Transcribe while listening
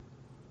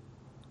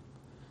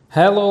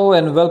Hello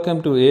and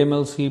welcome to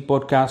AMLC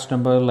podcast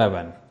number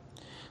 11.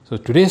 So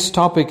today's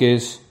topic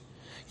is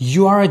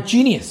you are a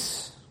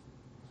genius.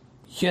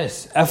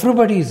 Yes,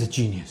 everybody is a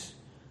genius.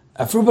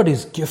 Everybody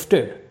is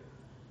gifted.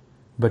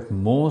 But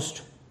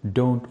most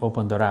don't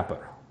open the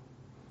wrapper.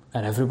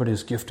 And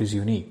everybody's gift is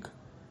unique.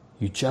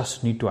 You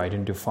just need to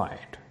identify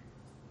it.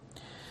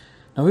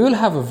 Now we will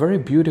have a very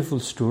beautiful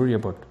story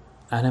about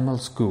animal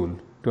school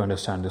to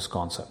understand this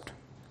concept.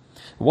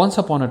 Once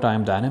upon a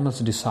time, the animals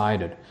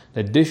decided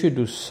that they should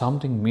do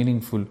something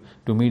meaningful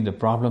to meet the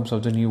problems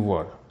of the new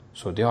world.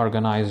 So they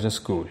organized a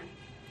school.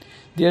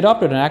 They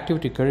adopted an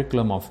activity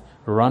curriculum of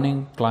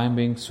running,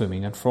 climbing,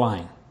 swimming, and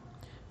flying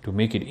to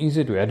make it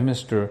easy to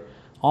administer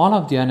all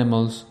of the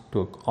animals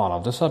to all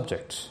of the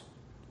subjects.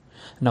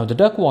 Now the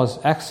duck was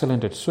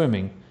excellent at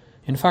swimming.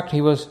 In fact,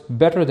 he was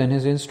better than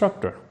his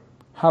instructor.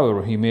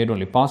 However, he made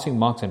only passing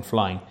marks in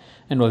flying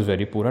and was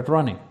very poor at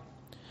running.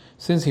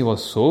 Since he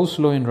was so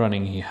slow in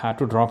running, he had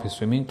to drop his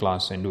swimming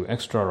class and do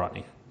extra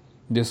running.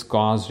 This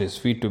caused his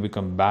feet to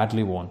become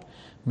badly worn,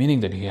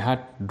 meaning that he had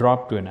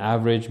dropped to an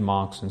average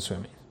marks in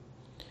swimming.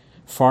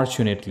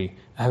 Fortunately,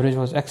 average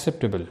was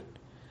acceptable.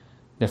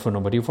 Therefore,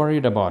 nobody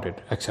worried about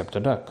it except the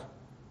duck.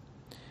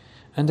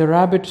 And the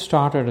rabbit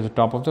started at the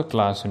top of the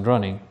class in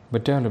running,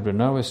 but developed a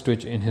nervous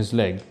twitch in his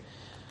leg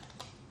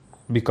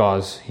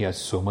because he had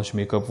so much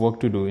makeup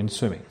work to do in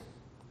swimming.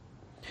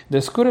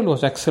 The squirrel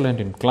was excellent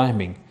in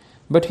climbing,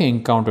 but he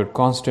encountered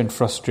constant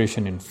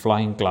frustration in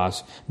flying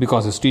class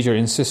because his teacher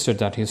insisted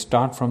that he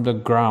start from the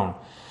ground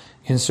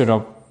instead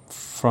of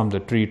from the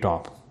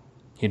treetop.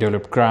 He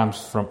developed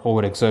cramps from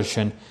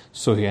overexertion,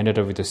 so he ended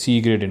up with a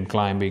C grade in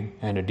climbing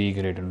and a D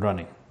grade in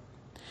running.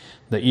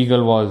 The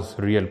eagle was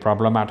real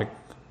problematic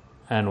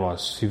and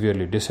was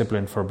severely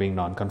disciplined for being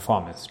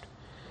nonconformist.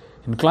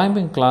 In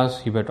climbing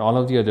class, he beat all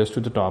of the others to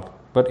the top,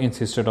 but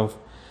insisted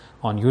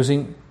on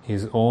using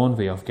his own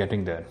way of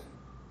getting there.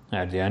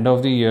 At the end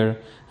of the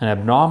year, an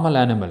abnormal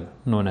animal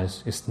known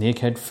as a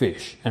snakehead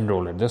fish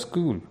enrolled at the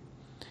school.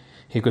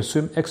 He could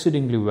swim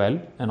exceedingly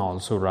well and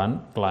also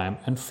run, climb,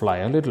 and fly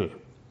a little.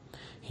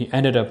 He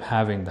ended up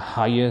having the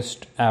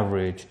highest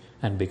average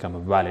and become a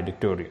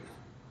valedictorian.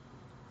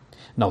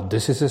 Now,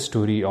 this is a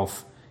story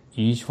of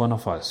each one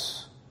of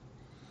us.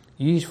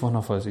 Each one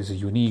of us is a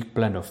unique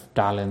blend of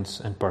talents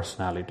and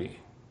personality.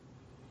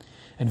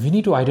 And we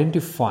need to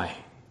identify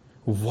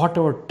what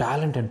our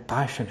talent and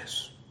passion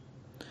is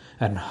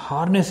and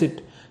harness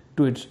it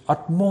to its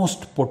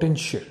utmost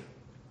potential.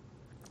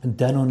 And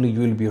then only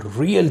you will be a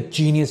real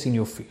genius in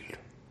your field.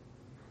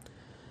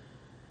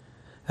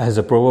 As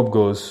the proverb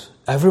goes,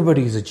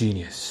 everybody is a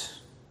genius.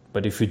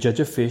 But if you judge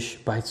a fish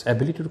by its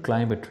ability to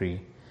climb a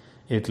tree,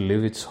 it will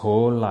live its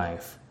whole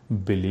life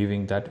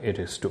believing that it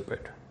is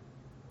stupid.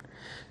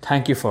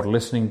 Thank you for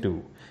listening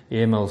to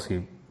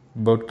AMLC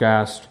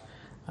podcast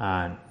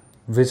and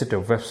visit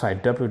our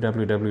website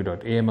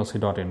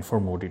www.amlc.in for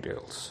more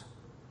details.